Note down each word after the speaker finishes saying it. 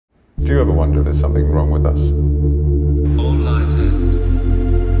Do you ever wonder if there's something wrong with us? All lives end.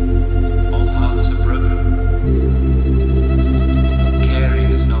 All hearts are broken. Caring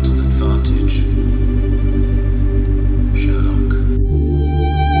is not an advantage. Sherlock.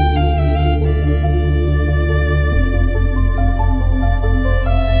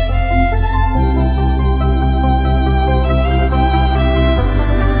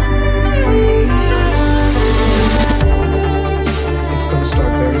 It's going to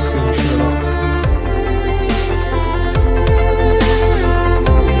start very soon, Sherlock.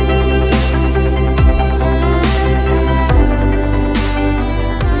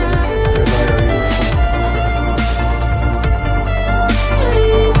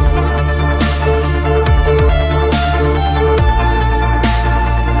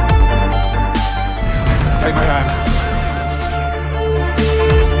 Take my hand.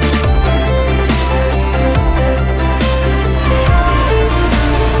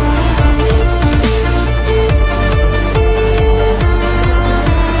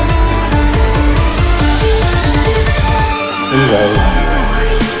 Hello,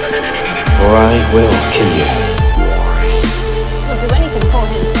 or I will kill you. We'll do anything for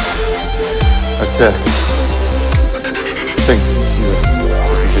him. I think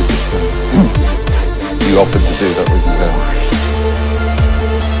you offered to do that was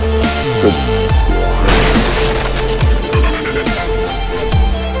good.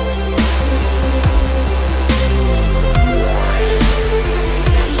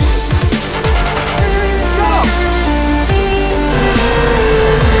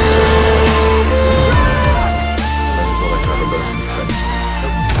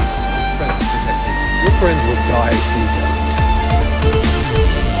 Your friends will die if you don't.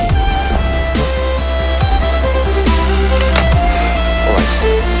 All right.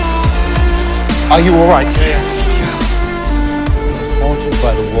 Are you all right? Yeah. Haunted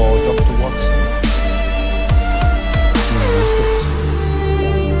by the war, Dr. Watson. That's it.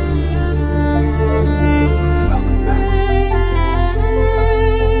 Welcome back.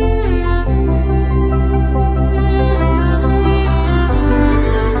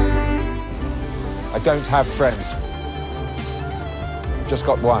 I don't have friends. Just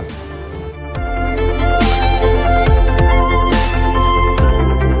got one.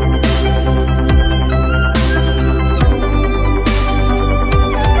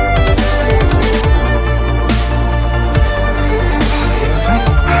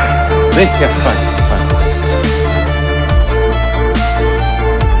 Me? Yeah, fine.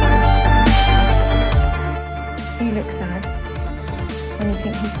 You look sad when you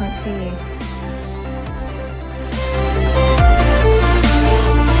think he can't see you.